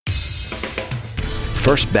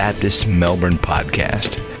First Baptist Melbourne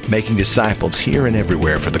podcast, making disciples here and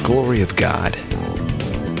everywhere for the glory of God.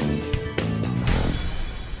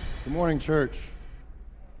 Good morning, church.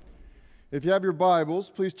 If you have your Bibles,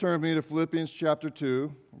 please turn with me to Philippians chapter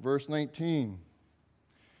 2, verse 19.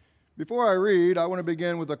 Before I read, I want to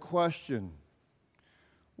begin with a question.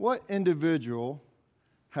 What individual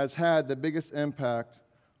has had the biggest impact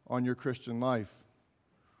on your Christian life?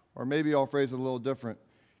 Or maybe I'll phrase it a little different.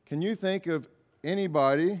 Can you think of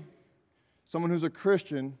anybody, someone who's a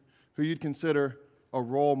Christian, who you'd consider a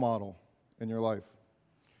role model in your life?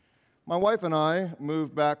 My wife and I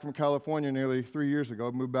moved back from California nearly 3 years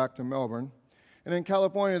ago, moved back to Melbourne. And in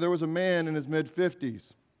California, there was a man in his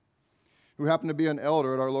mid-50s who happened to be an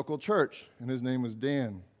elder at our local church, and his name was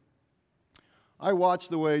Dan. I watched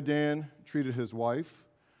the way Dan treated his wife.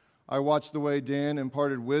 I watched the way Dan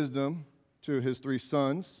imparted wisdom to his 3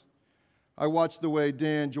 sons. I watched the way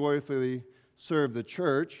Dan joyfully served the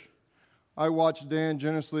church. I watched Dan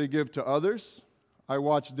generously give to others. I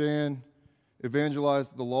watched Dan evangelize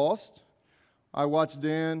the lost. I watched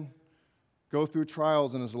Dan go through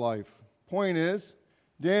trials in his life. Point is,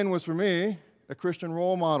 Dan was for me a Christian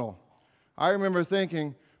role model. I remember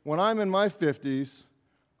thinking, when I'm in my 50s,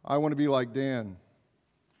 I want to be like Dan.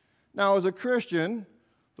 Now, as a Christian,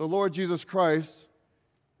 the Lord Jesus Christ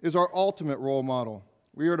is our ultimate role model.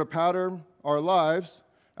 We are to pattern our lives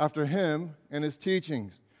after Him and His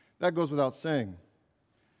teachings. That goes without saying.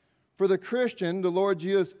 For the Christian, the Lord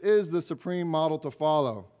Jesus is the supreme model to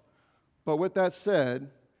follow. But with that said,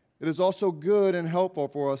 it is also good and helpful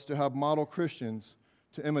for us to have model Christians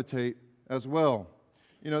to imitate as well.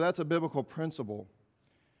 You know, that's a biblical principle.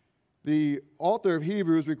 The author of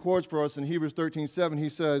Hebrews records for us in Hebrews 13:7, he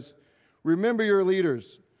says, "Remember your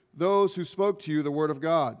leaders, those who spoke to you the word of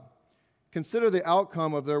God. Consider the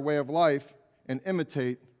outcome of their way of life and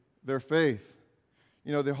imitate their faith."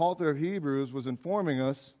 You know, the author of Hebrews was informing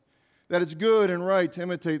us that it's good and right to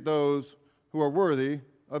imitate those who are worthy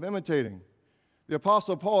of imitating. The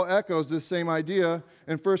Apostle Paul echoes this same idea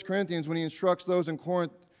in 1 Corinthians when he instructs those in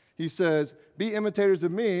Corinth. He says, "Be imitators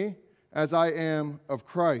of me as I am of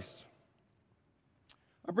Christ."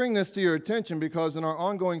 I bring this to your attention because in our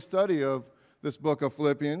ongoing study of this book of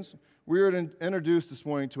Philippians, we are introduced this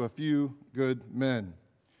morning to a few good men.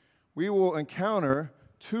 We will encounter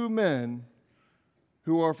 2 men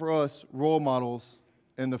who are for us role models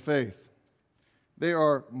in the faith. They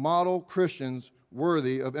are model Christians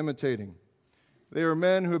worthy of imitating. They are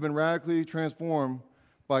men who have been radically transformed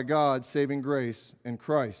by God's saving grace in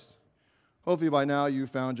Christ. Hopefully by now you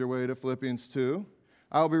found your way to Philippians 2.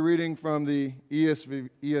 I'll be reading from the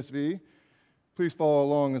ESV. Please follow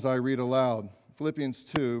along as I read aloud. Philippians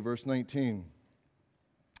 2, verse 19.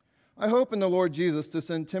 "I hope in the Lord Jesus to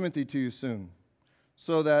send Timothy to you soon,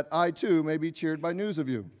 so that I too may be cheered by news of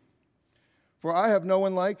you. For I have no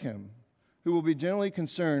one like him, who will be genuinely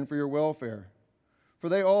concerned for your welfare. For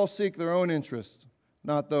they all seek their own interests,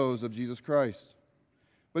 not those of Jesus Christ.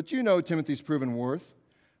 But you know Timothy's proven worth,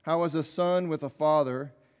 how as a son with a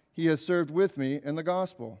father he has served with me in the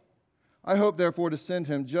gospel. I hope therefore to send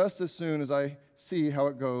him just as soon as I see how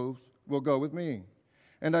it will go with me.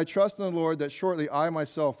 And I trust in the Lord that shortly I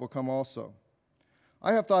myself will come also.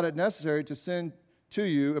 I have thought it necessary to send to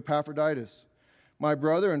you Epaphroditus, my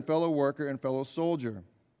brother and fellow worker and fellow soldier,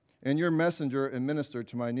 and your messenger and minister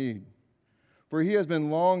to my need. For he has been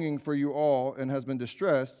longing for you all and has been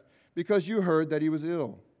distressed because you heard that he was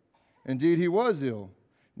ill. Indeed, he was ill,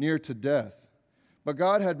 near to death. But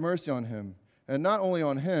God had mercy on him, and not only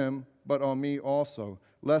on him, but on me also,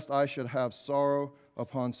 lest I should have sorrow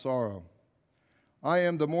upon sorrow. I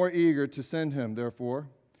am the more eager to send him, therefore,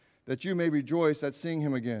 that you may rejoice at seeing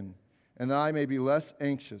him again, and that I may be less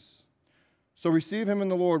anxious. So receive him in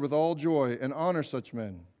the Lord with all joy and honor such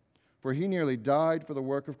men, for he nearly died for the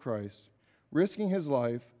work of Christ, risking his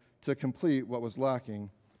life to complete what was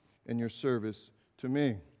lacking in your service to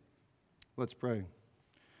me." Let's pray.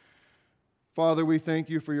 Father, we thank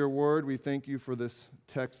you for your word. We thank you for this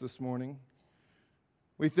text this morning.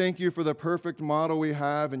 We thank you for the perfect model we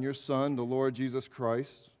have in your Son, the Lord Jesus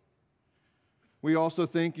Christ. We also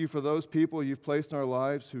thank you for those people you've placed in our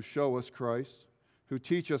lives who show us Christ, who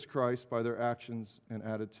teach us Christ by their actions and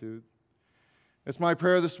attitude. It's my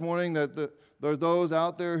prayer this morning that there are those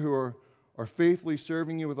out there who are faithfully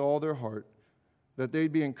serving you with all their heart, that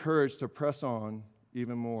they'd be encouraged to press on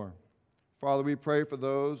even more. Father, we pray for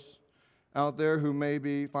those out there who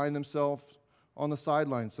maybe find themselves on the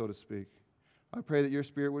sidelines, so to speak. I pray that your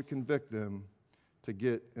Spirit would convict them to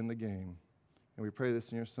get in the game. And we pray this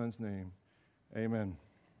in your Son's name. Amen.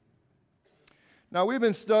 Now, we've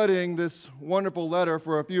been studying this wonderful letter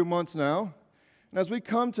for a few months now, And as we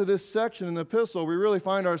come to this section in the epistle, we really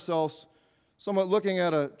find ourselves somewhat looking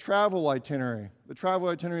at a travel itinerary, the travel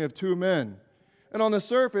itinerary of two men. And on the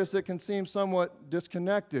surface, it can seem somewhat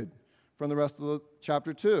disconnected from the rest of the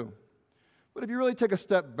chapter 2. But if you really take a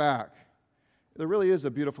step back, there really is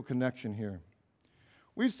a beautiful connection here.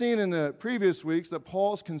 We've seen in the previous weeks that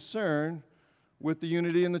Paul's concerned with the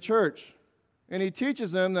unity in the church. And he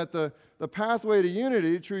teaches them that the pathway to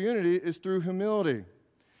unity, true unity, is through humility.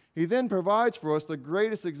 He then provides for us the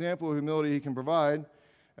greatest example of humility he can provide,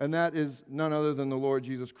 and that is none other than the Lord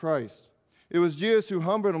Jesus Christ. It was Jesus who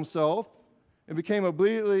humbled himself and became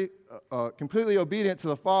completely obedient to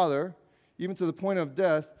the Father, even to the point of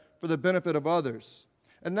death, for the benefit of others.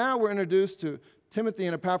 And now we're introduced to Timothy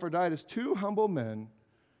and Epaphroditus, two humble men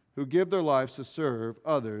who give their lives to serve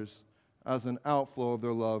others as an outflow of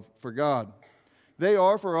their love for God. They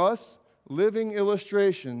are, for us, living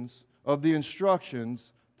illustrations of the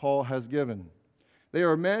instructions Paul has given. They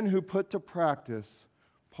are men who put to practice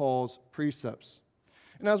Paul's precepts.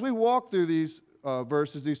 And as we walk through these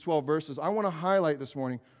verses, these 12 verses, I want to highlight this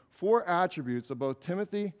morning 4 attributes of both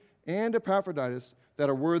Timothy and Epaphroditus that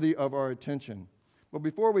are worthy of our attention. But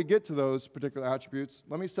before we get to those particular attributes,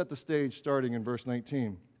 let me set the stage starting in verse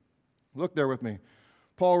 19. Look there with me.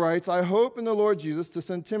 Paul writes, "I hope in the Lord Jesus to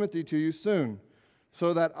send Timothy to you soon,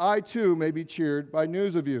 so that I too may be cheered by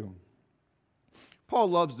news of you." Paul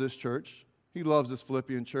loves this church. He loves this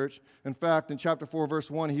Philippian church. In fact, in chapter 4, verse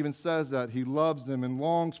 1, he even says that he loves them and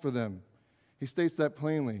longs for them. He states that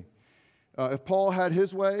plainly. If Paul had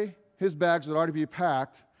his way, his bags would already be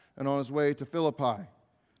packed and on his way to Philippi.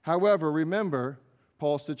 However, remember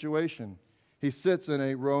Paul's situation. He sits in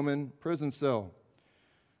a Roman prison cell.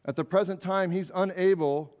 At the present time, he's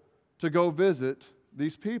unable to go visit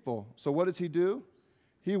these people. So what does he do?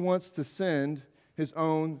 He wants to send his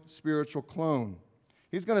own spiritual clone.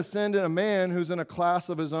 He's going to send in a man who's in a class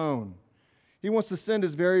of his own. He wants to send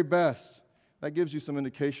his very best. That gives you some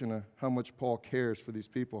indication of how much Paul cares for these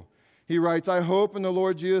people. He writes, "I hope in the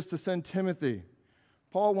Lord Jesus to send Timothy."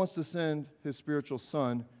 Paul wants to send his spiritual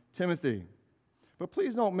son, Timothy. But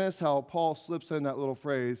please don't miss how Paul slips in that little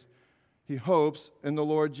phrase, he hopes in the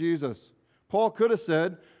Lord Jesus. Paul could have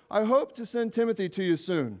said, "I hope to send Timothy to you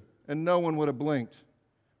soon," and no one would have blinked.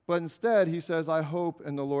 But instead, he says, "I hope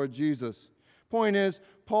in the Lord Jesus." Point is,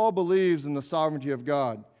 Paul believes in the sovereignty of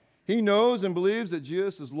God. He knows and believes that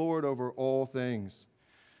Jesus is Lord over all things.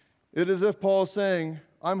 It is as if Paul is saying,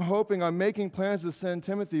 I'm making plans to send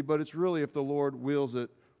Timothy, but it's really if the Lord wills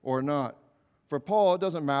it or not. For Paul, it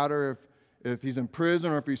doesn't matter if he's in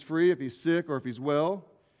prison or if he's free, if he's sick or if he's well.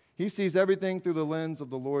 He sees everything through the lens of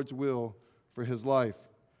the Lord's will for his life.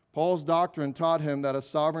 Paul's doctrine taught him that a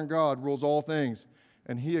sovereign God rules all things,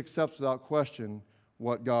 and he accepts without question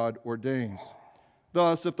what God ordains.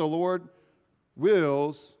 Thus, if the Lord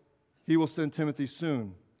wills, he will send Timothy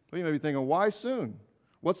soon. Well, you may be thinking, why soon?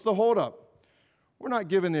 What's the holdup? We're not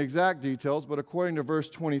given the exact details, but according to verse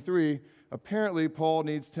 23, apparently Paul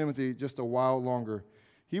needs Timothy just a while longer.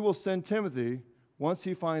 He will send Timothy once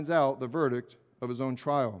he finds out the verdict of his own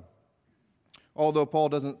trial. Although Paul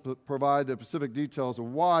doesn't provide the specific details of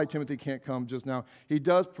why Timothy can't come just now, he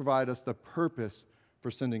does provide us the purpose for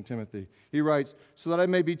sending Timothy. He writes, "So that I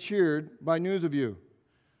may be cheered by news of you."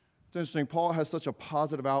 It's interesting, Paul has such a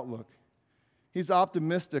positive outlook. He's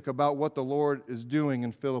optimistic about what the Lord is doing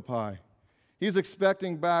in Philippi. He's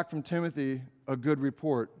expecting back from Timothy a good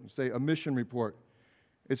report, say a mission report.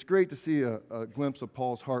 It's great to see a glimpse of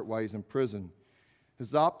Paul's heart while he's in prison.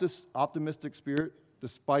 His optimistic spirit,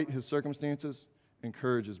 despite his circumstances,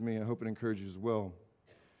 encourages me. I hope it encourages you as well.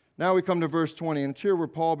 Now we come to verse 20, and it's here where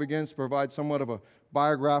Paul begins to provide somewhat of a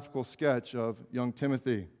biographical sketch of young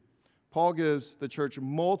Timothy. Paul gives the church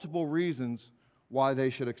multiple reasons why they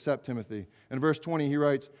should accept Timothy. In verse 20, he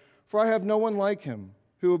writes, "For I have no one like him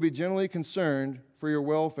who will be genuinely concerned for your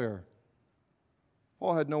welfare."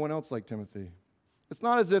 Paul had no one else like Timothy. It's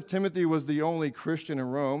not as if Timothy was the only Christian in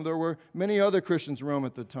Rome. There were many other Christians in Rome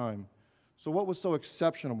at the time. So what was so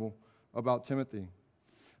exceptional about Timothy?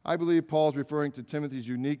 I believe Paul's referring to Timothy's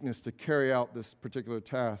uniqueness to carry out this particular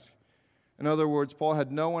task. In other words, Paul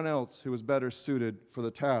had no one else who was better suited for the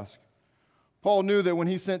task. Paul knew that when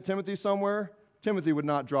he sent Timothy somewhere, Timothy would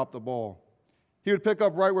not drop the ball. He would pick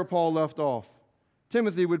up right where Paul left off.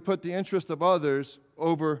 Timothy would put the interest of others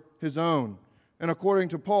over his own. And according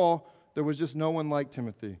to Paul, there was just no one like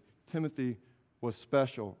Timothy. Timothy was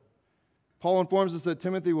special. Paul informs us that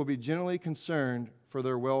Timothy will be genuinely concerned for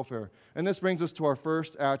their welfare. And this brings us to our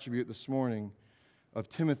first attribute this morning of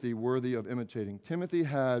Timothy worthy of imitating. Timothy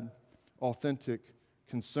had authentic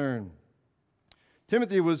concern.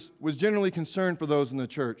 Timothy was genuinely concerned for those in the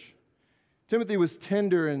church. Timothy was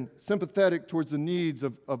tender and sympathetic towards the needs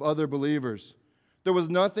of other believers. There was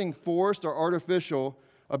nothing forced or artificial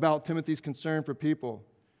about Timothy's concern for people.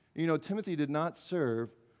 You know, Timothy did not serve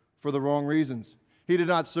for the wrong reasons. He did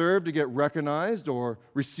not serve to get recognized or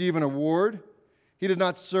receive an award. He did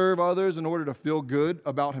not serve others in order to feel good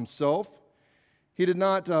about himself. He did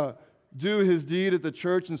not do his deed at the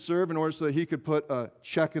church and serve in order so that he could put a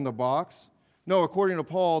check in the box. No, according to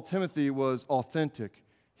Paul, Timothy was authentic.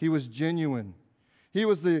 He was genuine. He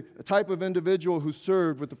was the type of individual who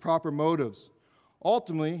served with the proper motives.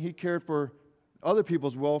 Ultimately, he cared for other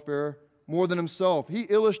people's welfare more than himself. He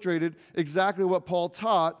illustrated exactly what Paul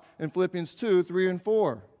taught in Philippians 2, 3, and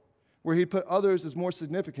 4, where he put others as more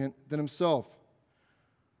significant than himself.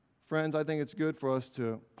 Friends, I think it's good for us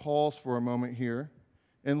to pause for a moment here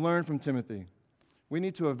and learn from Timothy. We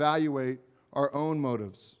need to evaluate our own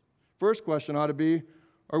motives. First question ought to be,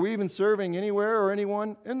 are we even serving anywhere or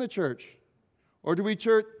anyone in the church? Or do we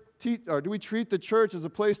treat the church as a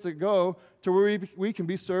place to go to where we can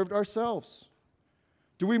be served ourselves?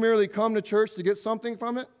 Do we merely come to church to get something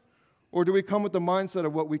from it? Or do we come with the mindset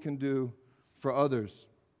of what we can do for others?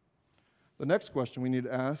 The next question we need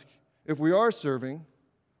to ask, if we are serving,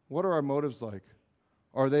 what are our motives like?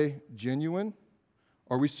 Are they genuine?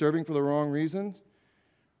 Are we serving for the wrong reasons?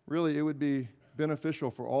 Really, it would be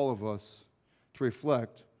beneficial for all of us to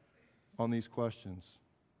reflect on these questions.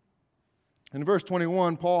 In verse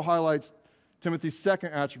 21, Paul highlights Timothy's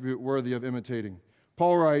second attribute worthy of imitating.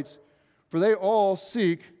 Paul writes, "For they all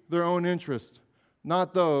seek their own interest,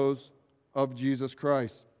 not those of Jesus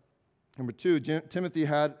Christ." Number two, Timothy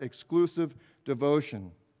had exclusive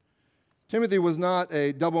devotion. Timothy was not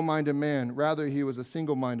a double-minded man. Rather, he was a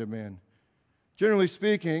single-minded man. Generally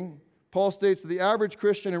speaking, Paul states that the average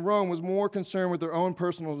Christian in Rome was more concerned with their own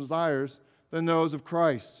personal desires than those of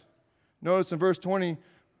Christ. Notice in verse 20,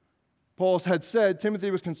 Paul had said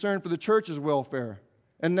Timothy was concerned for the church's welfare.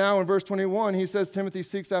 And now in verse 21, he says Timothy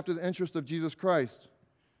seeks after the interest of Jesus Christ.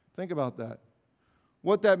 Think about that.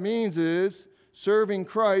 What that means is serving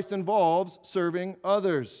Christ involves serving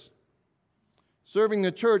others. Serving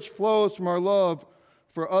the church flows from our love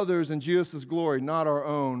for others and Jesus' glory, not our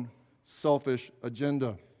own selfish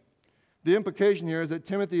agenda. The implication here is that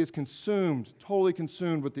Timothy is totally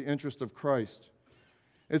consumed with the interest of Christ.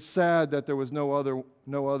 It's sad that there was no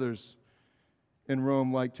others in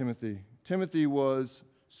Rome like Timothy. Timothy was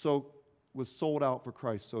sold out for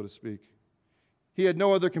Christ, so to speak. He had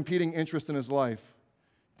no other competing interest in his life.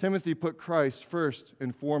 Timothy put Christ first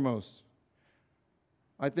and foremost.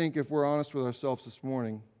 I think if we're honest with ourselves this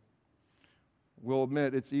morning, we'll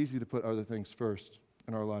admit it's easy to put other things first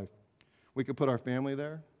in our life. We could put our family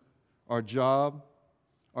there, our job,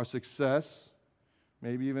 our success,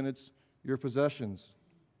 maybe even it's your possessions.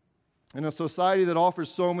 In a society that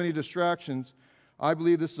offers so many distractions, I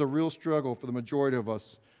believe this is a real struggle for the majority of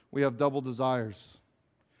us. We have double desires.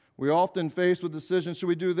 We're often faced with decisions, should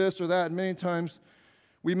we do this or that? And many times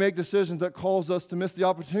we make decisions that cause us to miss the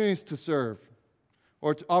opportunities to serve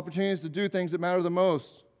or opportunities to do things that matter the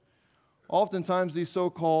most. Oftentimes these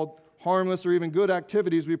so-called harmless or even good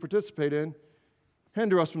activities we participate in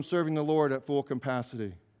hinder us from serving the Lord at full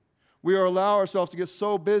capacity. We allow ourselves to get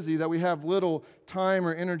so busy that we have little time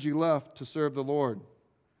or energy left to serve the Lord.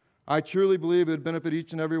 I truly believe it would benefit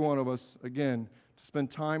each and every one of us, again, to spend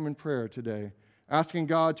time in prayer today, asking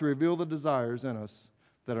God to reveal the desires in us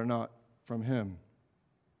that are not from Him.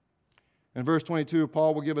 In verse 22,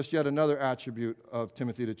 Paul will give us yet another attribute of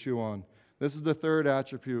Timothy to chew on. This is the third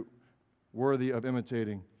attribute worthy of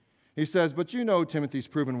imitating. He says, "But you know Timothy's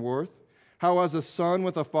proven worth, how as a son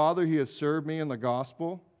with a father he has served me in the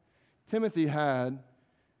gospel." Timothy had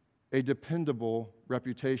a dependable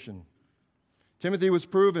reputation. Timothy was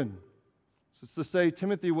proven. It's to say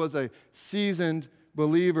Timothy was a seasoned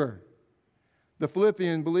believer. The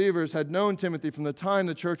Philippian believers had known Timothy from the time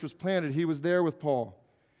the church was planted. He was there with Paul,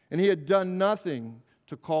 and he had done nothing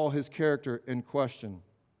to call his character in question.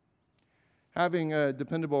 Having a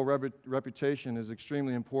dependable reputation is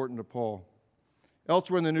extremely important to Paul.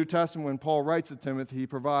 Elsewhere in the New Testament, when Paul writes to Timothy, he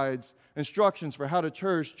provides instructions for how to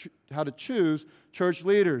choose church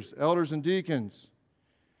leaders, elders, and deacons.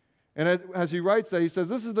 And as he writes that, he says,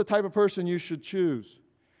 this is the type of person you should choose.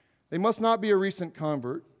 They must not be a recent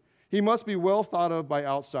convert. He must be well thought of by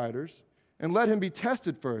outsiders, and let him be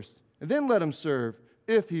tested first, and then let him serve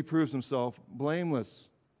if he proves himself blameless.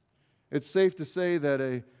 It's safe to say that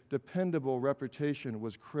a dependable reputation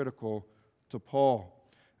was critical to Paul,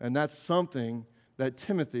 and that's something that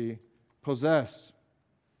Timothy possessed.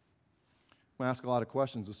 I'm going to ask a lot of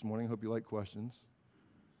questions this morning. I hope you like questions.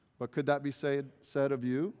 But could that be said of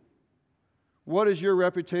you? What is your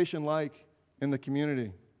reputation like in the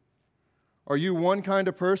community? Are you one kind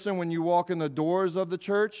of person when you walk in the doors of the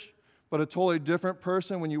church, but a totally different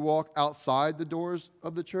person when you walk outside the doors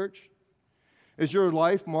of the church? Is your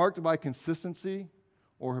life marked by consistency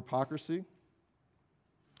or hypocrisy?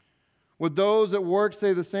 Would those at work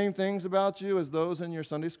say the same things about you as those in your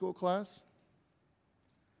Sunday school class?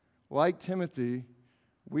 Like Timothy,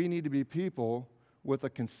 we need to be people with a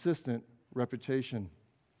consistent reputation.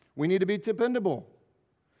 We need to be dependable.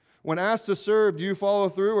 When asked to serve, do you follow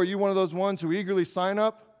through? Are you one of those ones who eagerly sign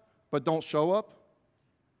up but don't show up?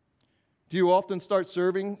 Do you often start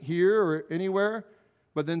serving here or anywhere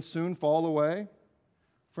but then soon fall away?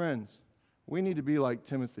 Friends, we need to be like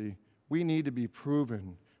Timothy. We need to be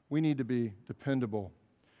proven. We need to be dependable.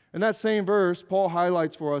 In that same verse, Paul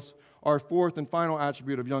highlights for us our fourth and final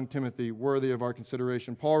attribute of young Timothy, worthy of our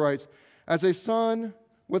consideration. Paul writes, "As a son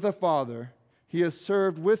with a father, he has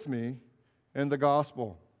served with me in the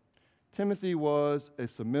gospel." Timothy was a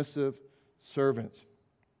submissive servant.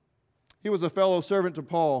 He was a fellow servant to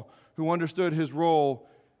Paul who understood his role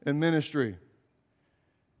in ministry.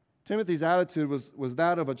 Timothy's attitude was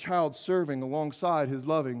that of a child serving alongside his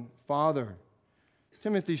loving father.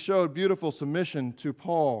 Timothy showed beautiful submission to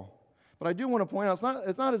Paul. But I do want to point out,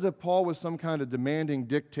 it's not as if Paul was some kind of demanding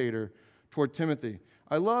dictator toward Timothy.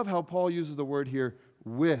 I love how Paul uses the word here,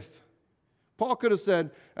 with. Paul could have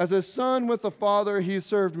said, as a son with the father, he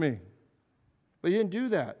served me. But he didn't do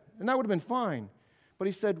that, and that would have been fine. But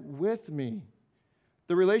he said, with me.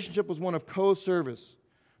 The relationship was one of co-service.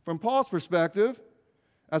 From Paul's perspective,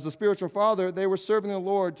 as a spiritual father, they were serving the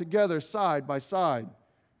Lord together side by side.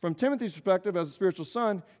 From Timothy's perspective, as a spiritual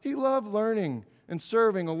son, he loved learning and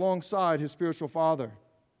serving alongside his spiritual father.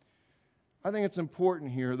 I think it's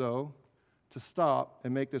important here, though, to stop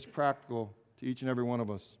and make this practical to each and every one of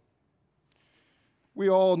us. We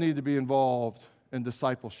all need to be involved in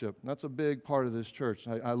discipleship. That's a big part of this church.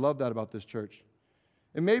 I love that about this church.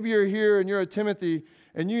 And maybe you're here and you're a Timothy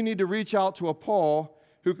and you need to reach out to a Paul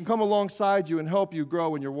who can come alongside you and help you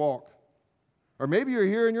grow in your walk. Or maybe you're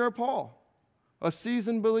here and you're a Paul, a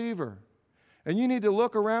seasoned believer, and you need to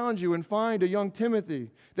look around you and find a young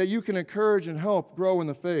Timothy that you can encourage and help grow in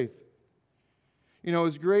the faith. You know,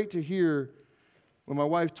 it's great to hear when my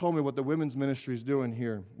wife told me what the women's ministry is doing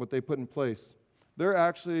here, what they put in place. They're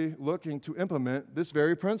actually looking to implement this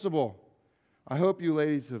very principle. I hope you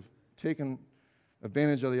ladies have taken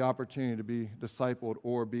advantage of the opportunity to be discipled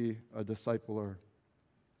or be a discipler.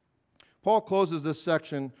 Paul closes this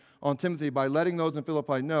section on Timothy by letting those in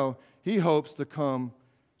Philippi know he hopes to come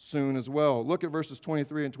soon as well. Look at verses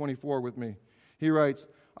 23 and 24 with me. He writes,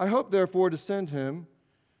 "I hope therefore to send him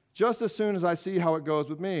just as soon as I see how it goes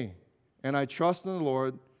with me, and I trust in the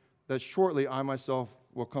Lord that shortly I myself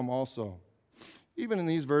will come also." Even in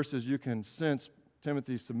these verses, you can sense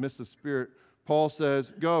Timothy's submissive spirit. Paul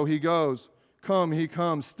says, go, he goes. Come, he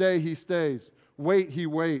comes. Stay, he stays. Wait, he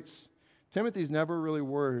waits. Timothy's never really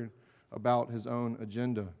worried about his own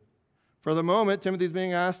agenda. For the moment, Timothy's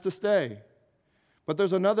being asked to stay. But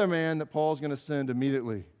there's another man that Paul's going to send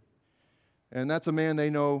immediately. And that's a man they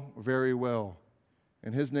know very well.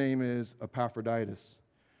 And his name is Epaphroditus.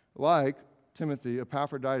 Like Timothy,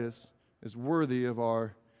 Epaphroditus is worthy of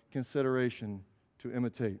our consideration to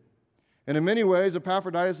imitate. And in many ways,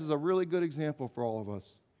 Epaphroditus is a really good example for all of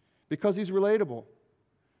us because he's relatable.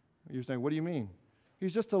 You're saying, what do you mean?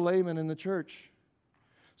 He's just a layman in the church.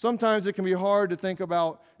 Sometimes it can be hard to think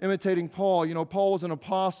about imitating Paul. You know, Paul was an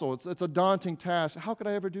apostle. It's a daunting task. How could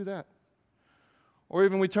I ever do that? Or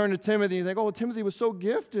even we turn to Timothy and think, oh, Timothy was so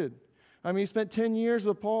gifted. I mean, he spent 10 years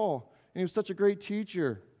with Paul, and he was such a great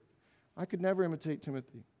teacher. I could never imitate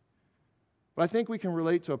Timothy. But I think we can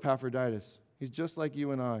relate to Epaphroditus. He's just like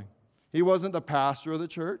you and I. He wasn't the pastor of the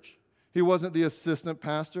church. He wasn't the assistant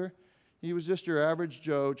pastor. He was just your average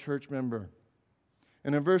Joe church member.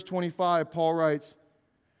 And in verse 25, Paul writes,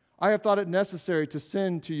 "I have thought it necessary to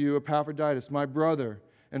send to you Epaphroditus, my brother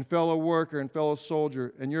and fellow worker and fellow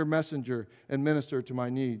soldier, and your messenger and minister to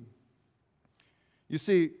my need." You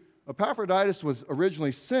see, Epaphroditus was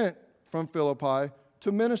originally sent from Philippi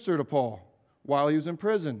to minister to Paul while he was in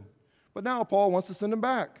prison. But now Paul wants to send him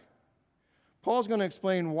back. Paul's going to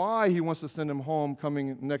explain why he wants to send him home coming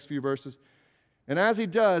in the next few verses. And as he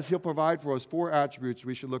does, he'll provide for us 4 attributes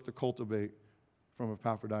we should look to cultivate from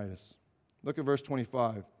Epaphroditus. Look at verse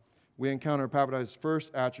 25. We encounter Epaphroditus'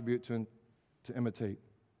 first attribute to imitate.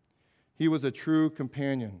 He was a true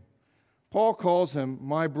companion. Paul calls him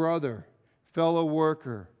my brother, fellow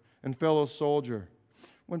worker, and fellow soldier.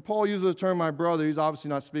 When Paul uses the term my brother, he's obviously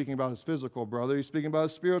not speaking about his physical brother. He's speaking about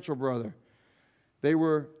his spiritual brother. They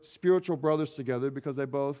were spiritual brothers together because they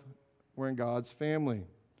both were in God's family.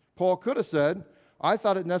 Paul could have said, I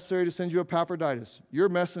thought it necessary to send you Epaphroditus, your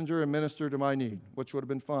messenger and minister to my need, which would have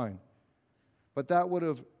been fine. But that would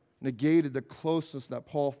have negated the closeness that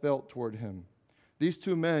Paul felt toward him. These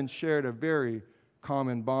two men shared a very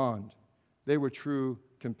common bond. They were true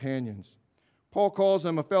companions. Paul calls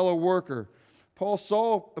him a fellow worker. Paul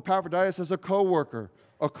saw Epaphroditus as a co-worker,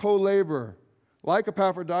 a co-laborer. Like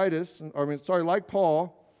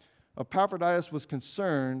Paul, Epaphroditus was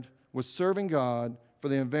concerned with serving God for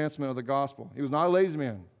the advancement of the gospel. He was not a lazy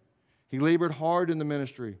man. He labored hard in the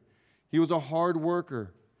ministry. He was a hard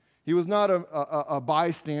worker. He was not a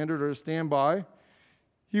bystander or a standby.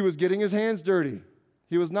 He was getting his hands dirty.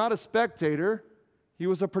 He was not a spectator. He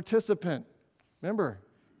was a participant. Remember,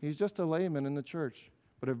 he's just a layman in the church,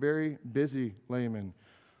 but a very busy layman.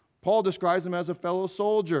 Paul describes him as a fellow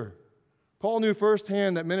soldier. Paul knew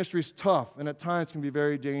firsthand that ministry is tough and at times can be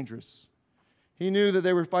very dangerous. He knew that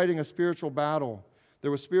they were fighting a spiritual battle. There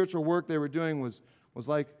was spiritual work they were doing was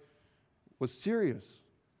serious,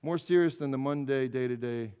 more serious than the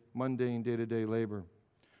mundane day-to-day labor.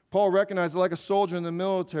 Paul recognized that like a soldier in the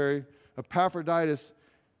military, Epaphroditus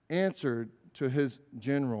answered to his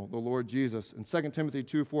general, the Lord Jesus. In 2 Timothy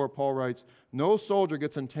 2:4, Paul writes, no soldier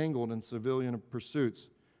gets entangled in civilian pursuits,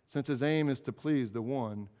 since his aim is to please the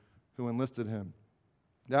one who enlisted him.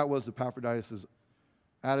 That was Epaphroditus'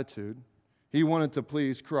 attitude. He wanted to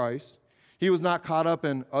please Christ. He was not caught up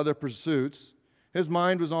in other pursuits. His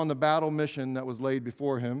mind was on the battle mission that was laid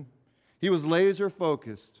before him. He was laser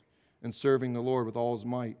focused in serving the Lord with all his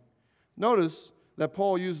might. Notice that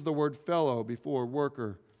Paul uses the word fellow before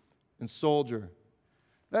worker and soldier.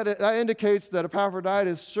 That indicates that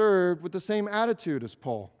Epaphroditus served with the same attitude as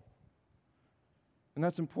Paul. And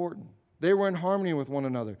that's important. They were in harmony with one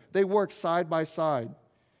another. They worked side by side.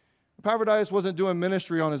 Epaphroditus wasn't doing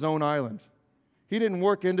ministry on his own island. He didn't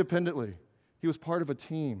work independently. He was part of a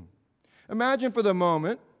team. Imagine for the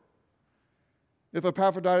moment if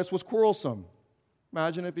Epaphroditus was quarrelsome.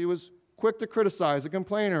 Imagine if he was quick to criticize, a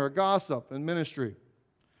complainer, a gossip in ministry.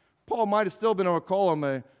 Paul might have still been able to call him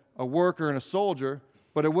a worker and a soldier,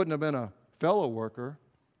 but it wouldn't have been a fellow worker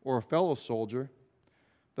or a fellow soldier.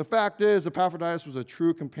 The fact is, Epaphroditus was a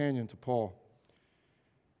true companion to Paul.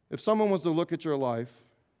 If someone was to look at your life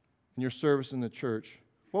and your service in the church,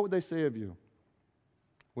 what would they say of you?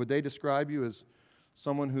 Would they describe you as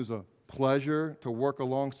someone who's a pleasure to work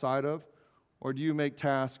alongside of, or do you make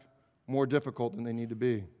tasks more difficult than they need to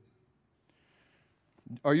be?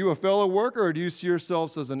 Are you a fellow worker, or do you see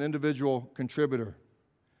yourselves as an individual contributor?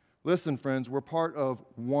 Listen, friends, we're part of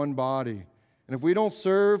one body, and if we don't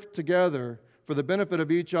serve together for the benefit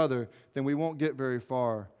of each other, then we won't get very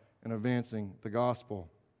far in advancing the gospel.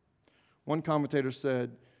 One commentator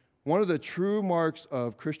said, one of the true marks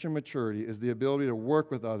of Christian maturity is the ability to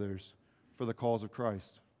work with others for the cause of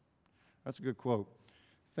Christ. That's a good quote.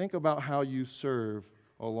 Think about how you serve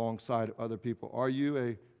alongside other people. Are you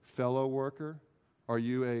a fellow worker? Are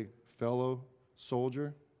you a fellow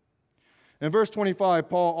soldier? In verse 25,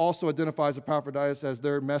 Paul also identifies Epaphroditus as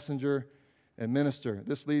their messenger and minister.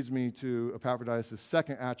 This leads me to Epaphroditus'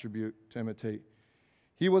 second attribute to imitate.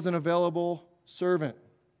 He was an available servant.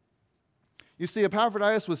 You see,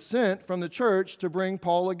 Epaphroditus was sent from the church to bring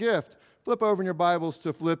Paul a gift. Flip over in your Bibles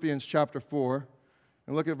to Philippians chapter 4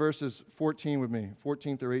 and look at verses 14 with me.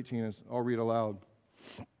 14 through 18, as I'll read aloud.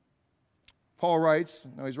 Paul writes,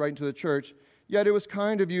 now he's writing to the church, yet it was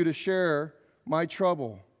kind of you to share my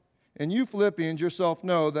trouble. And you Philippians yourself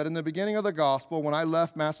know that in the beginning of the gospel, when I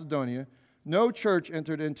left Macedonia, no church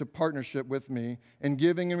entered into partnership with me in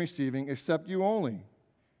giving and receiving except you only.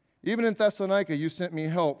 Even in Thessalonica, you sent me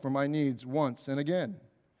help for my needs once and again.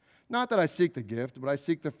 Not that I seek the gift, but I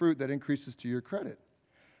seek the fruit that increases to your credit.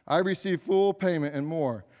 I receive full payment and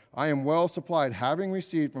more. I am well supplied, having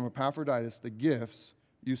received from Epaphroditus the gifts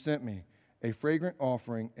you sent me, a fragrant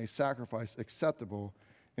offering, a sacrifice acceptable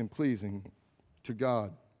and pleasing to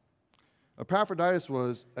God. Epaphroditus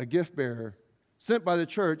was a gift bearer sent by the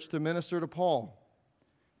church to minister to Paul.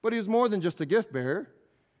 But he was more than just a gift bearer.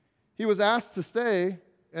 He was asked to stay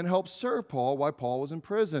and help serve Paul while Paul was in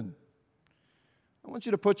prison. I want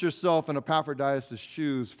you to put yourself in Epaphroditus'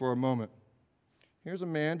 shoes for a moment. Here's a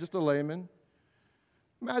man, just a layman.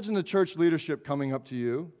 Imagine the church leadership coming up to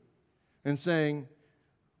you and saying,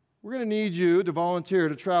 we're going to need you to volunteer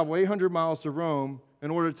to travel 800 miles to Rome in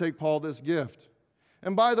order to take Paul this gift.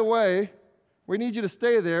 And by the way, we need you to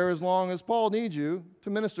stay there as long as Paul needs you to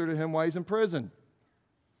minister to him while he's in prison.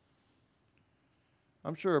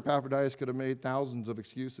 I'm sure Epaphroditus could have made thousands of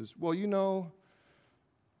excuses. Well, you know,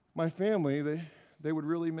 my family, they would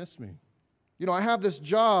really miss me. You know, I have this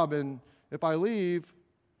job, and if I leave,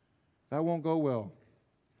 that won't go well.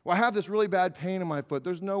 Well, I have this really bad pain in my foot.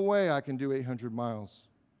 There's no way I can do 800 miles.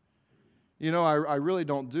 You know, I really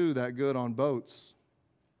don't do that good on boats.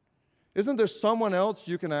 Isn't there someone else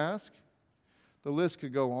you can ask? The list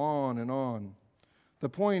could go on and on. The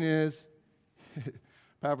point is,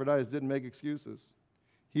 Epaphroditus didn't make excuses.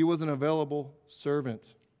 He was an available servant.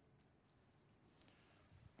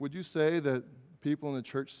 Would you say that people in the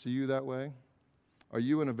church see you that way? Are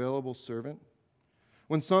you an available servant?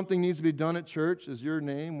 When something needs to be done at church, is your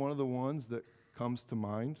name one of the ones that comes to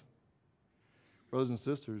mind? Brothers and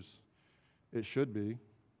sisters, it should be.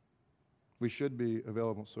 We should be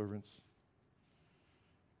available servants.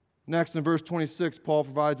 Next, in verse 26, Paul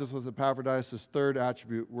provides us with Epaphroditus' third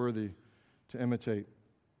attribute worthy to imitate.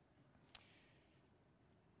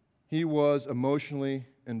 He was emotionally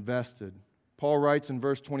invested. Paul writes in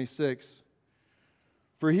verse 26,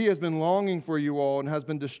 "For he has been longing for you all and has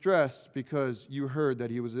been distressed because you heard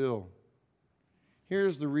that he was ill."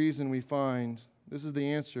 Here's the reason we find, this is the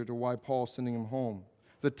answer to why Paul's sending him home.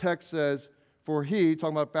 The text says, "For he,"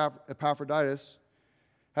 talking about Epaphroditus,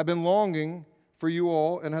 "had been longing for you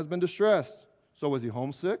all and has been distressed." So was he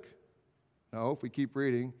homesick? No, if we keep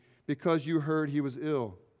reading, "because you heard he was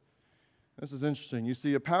ill." This is interesting. You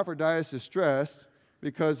see, Epaphroditus is stressed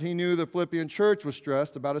because he knew the Philippian church was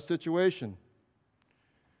stressed about a situation.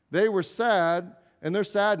 They were sad, and their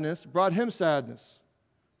sadness brought him sadness.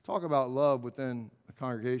 Talk about love within a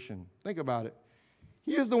congregation. Think about it.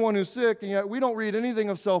 He is the one who's sick, and yet we don't read anything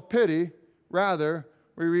of self-pity. Rather,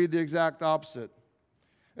 we read the exact opposite.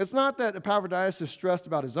 It's not that Epaphroditus is stressed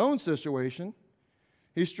about his own situation.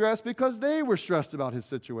 He's stressed because they were stressed about his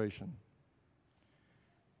situation.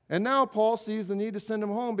 And now Paul sees the need to send him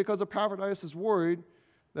home because Epaphroditus is worried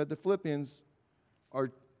that the Philippians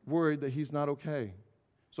are worried that he's not okay.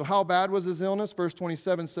 So how bad was his illness? Verse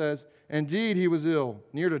 27 says, "Indeed he was ill,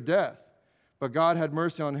 near to death, but God had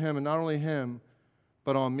mercy on him, and not only him,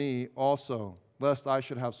 but on me also, lest I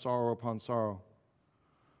should have sorrow upon sorrow."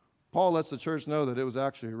 Paul lets the church know that it was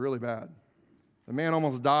actually really bad. The man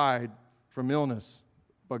almost died from illness,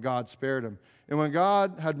 but God spared him. And when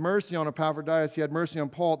God had mercy on Epaphroditus, he had mercy on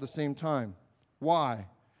Paul at the same time. Why?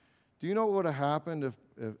 Do you know what would have happened if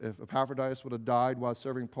Epaphroditus would have died while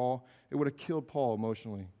serving Paul? It would have killed Paul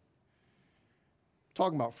emotionally. I'm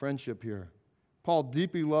talking about friendship here. Paul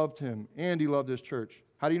deeply loved him, and he loved his church.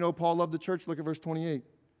 How do you know Paul loved the church? Look at verse 28.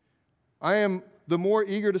 "I am the more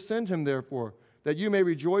eager to send him, therefore, that you may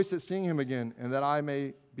rejoice at seeing him again, and that I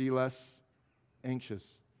may be less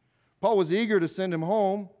anxious." Paul was eager to send him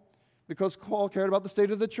home because Paul cared about the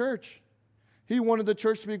state of the church. He wanted the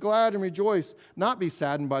church to be glad and rejoice, not be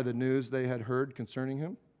saddened by the news they had heard concerning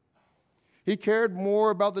him. He cared more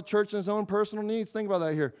about the church than his own personal needs. Think about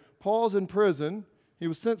that here. Paul's in prison. He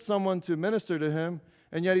was sent someone to minister to him,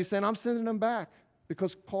 and yet he's saying, "I'm sending him back,"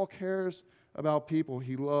 because Paul cares about people.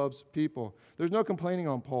 He loves people. There's no complaining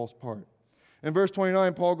on Paul's part. In verse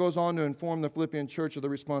 29, Paul goes on to inform the Philippian church of the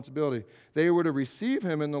responsibility. They were to receive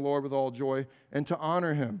him in the Lord with all joy and to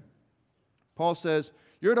honor him. Paul says,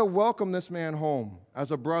 you're to welcome this man home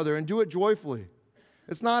as a brother and do it joyfully.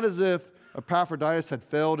 It's not as if Epaphroditus had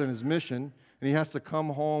failed in his mission and he has to come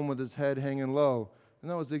home with his head hanging low.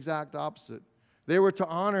 No, it's the exact opposite. They were to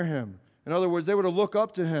honor him. In other words, they were to look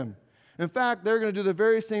up to him. In fact, they're going to do the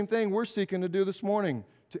very same thing we're seeking to do this morning,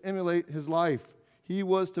 to emulate his life. He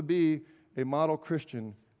was to be a model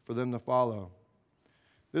Christian for them to follow.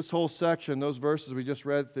 This whole section, those verses we just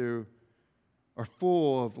read through, are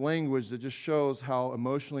full of language that just shows how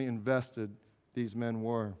emotionally invested these men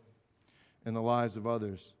were in the lives of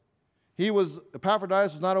others.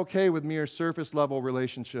 Epaphroditus was not okay with mere surface-level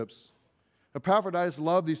relationships. Epaphroditus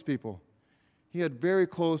loved these people. He had very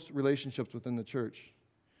close relationships within the church.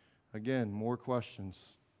 Again, more questions.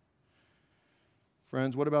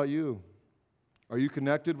 Friends, what about you? Are you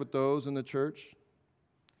connected with those in the church?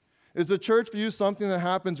 Is the church for you something that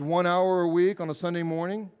happens 1 hour a week on a Sunday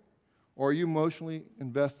morning? Or are you emotionally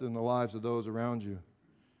invested in the lives of those around you?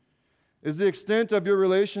 Is the extent of your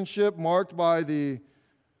relationship marked by the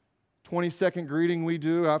 20-second greeting we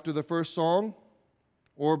do after the first song?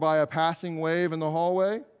 Or by a passing wave in the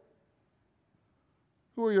hallway?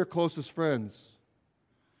 Who are your closest friends?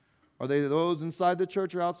 Are they those inside the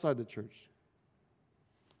church or outside the church?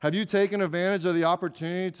 Have you taken advantage of the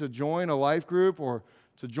opportunity to join a life group or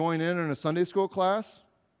to join in a Sunday school class?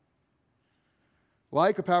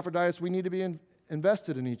 Like Epaphroditus, we need to be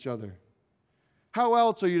invested in each other. How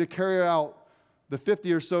else are you to carry out the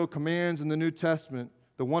 50 or so commands in the New Testament,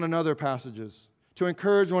 the one another passages, to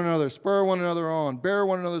encourage one another, spur one another on, bear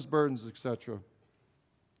one another's burdens, etc.?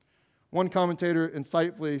 One commentator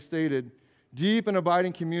insightfully stated, deep and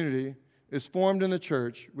abiding community is formed in the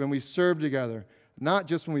church when we serve together, not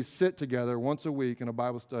just when we sit together once a week in a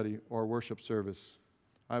Bible study or a worship service.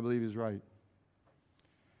 I believe he's right.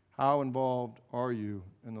 How involved are you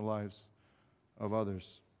in the lives of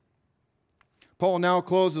others? Paul now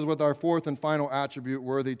closes with our fourth and final attribute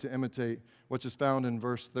worthy to imitate, which is found in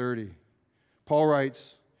verse 30. Paul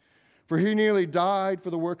writes, "For he nearly died for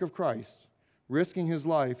the work of Christ, risking his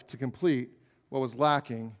life to complete what was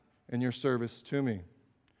lacking in your service to me."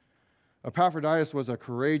 Epaphroditus was a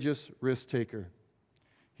courageous risk taker.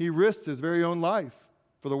 He risked his very own life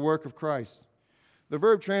for the work of Christ. The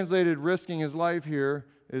verb translated risking his life here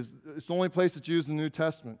it's the only place it's used in the New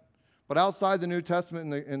Testament. But outside the New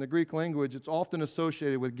Testament in the Greek language, it's often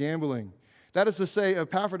associated with gambling. That is to say,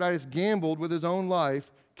 Epaphroditus gambled with his own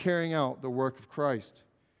life carrying out the work of Christ.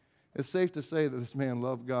 It's safe to say that this man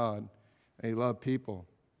loved God and he loved people.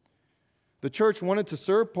 The church wanted to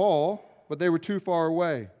serve Paul, but they were too far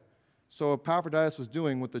away. So Epaphroditus was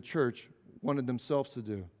doing what the church wanted themselves to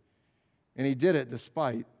do. And he did it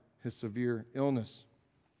despite his severe illness.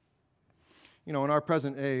 In our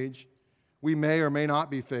present age, we may or may not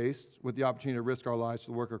be faced with the opportunity to risk our lives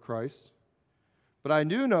for the work of Christ. But I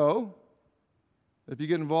do know if you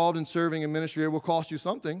get involved in serving in ministry, it will cost you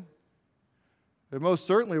something. It most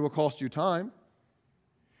certainly will cost you time.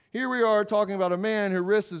 Here we are talking about a man who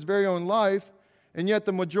risks his very own life, and yet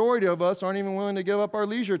the majority of us aren't even willing to give up our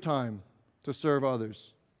leisure time to serve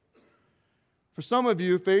others. For some of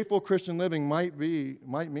you, faithful Christian living might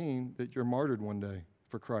mean that you're martyred one day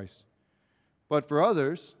for Christ. But for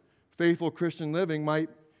others, faithful Christian living might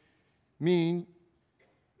mean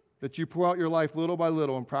that you pour out your life little by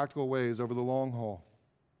little in practical ways over the long haul.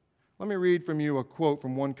 Let me read from you a quote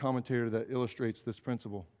from one commentator that illustrates this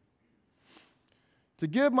principle. "To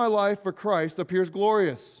give my life for Christ appears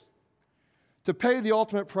glorious. To pay the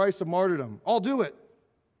ultimate price of martyrdom, I'll do it.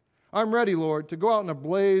 I'm ready, Lord, to go out in a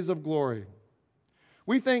blaze of glory."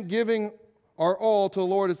 We think giving our all to the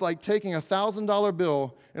Lord is like taking a $1,000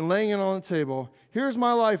 bill and laying it on the table. "Here's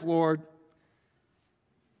my life, Lord.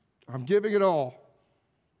 I'm giving it all."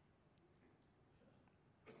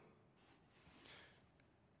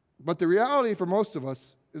 But the reality for most of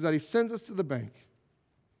us is that he sends us to the bank.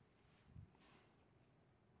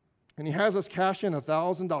 And he has us cash in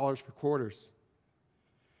 $1,000 for quarters.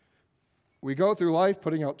 We go through life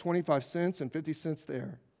putting out 25 cents and 50 cents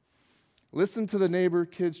there. Listen to the neighbor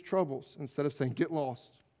kid's troubles instead of saying, "Get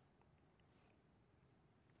lost."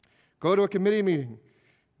 Go to a committee meeting.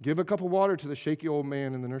 Give a cup of water to the shaky old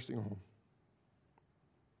man in the nursing home.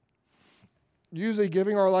 Usually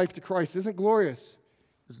giving our life to Christ isn't glorious.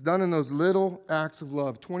 It's done in those little acts of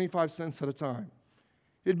love, 25 cents at a time.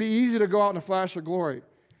 It'd be easy to go out in a flash of glory.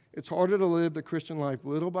 It's harder to live the Christian life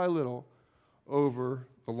little by little over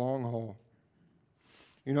the long haul.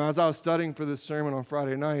 As I was studying for this sermon on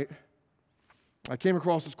Friday night, I came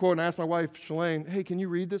across this quote and asked my wife, Shalane, "Hey, can you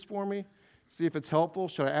read this for me? See if it's helpful.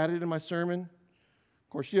 Should I add it in my sermon?" Of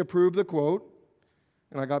course, she approved the quote,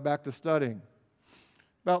 and I got back to studying.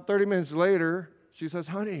 About 30 minutes later, she says,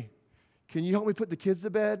 "Honey, can you help me put the kids to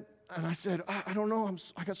bed?" And I said, I don't know.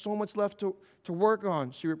 I got so much left to work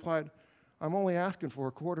on. She replied, "I'm only asking for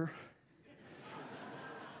a quarter."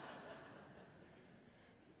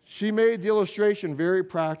 She made the illustration very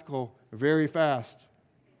practical, very fast.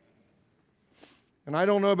 And I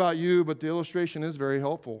don't know about you, but the illustration is very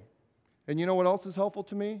helpful. And you know what else is helpful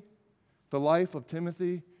to me? The life of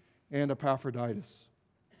Timothy and Epaphroditus.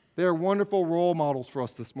 They are wonderful role models for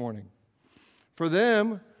us this morning. For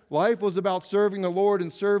them, life was about serving the Lord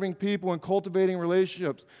and serving people and cultivating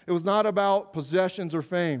relationships. It was not about possessions or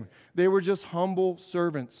fame. They were just humble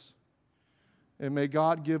servants. And may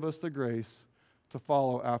God give us the grace to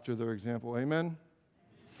follow after their example. Amen?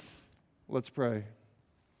 Let's pray.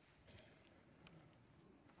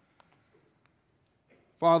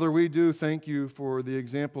 Father, we do thank you for the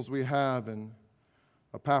examples we have in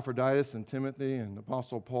Epaphroditus and Timothy and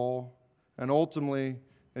Apostle Paul, and ultimately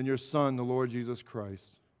in your Son, the Lord Jesus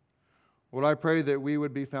Christ. Lord, I pray that we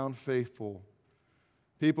would be found faithful,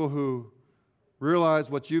 people who realize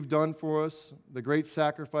what you've done for us, the great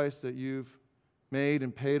sacrifice that you've made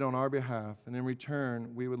and paid on our behalf, and in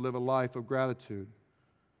return, we would live a life of gratitude,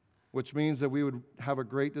 which means that we would have a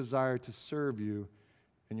great desire to serve you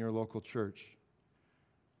in your local church.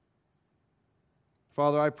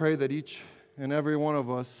 Father, I pray that each and every one of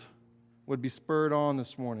us would be spurred on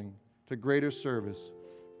this morning to greater service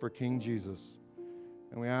for King Jesus.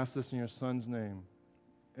 And we ask this in your Son's name.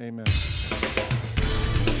 Amen.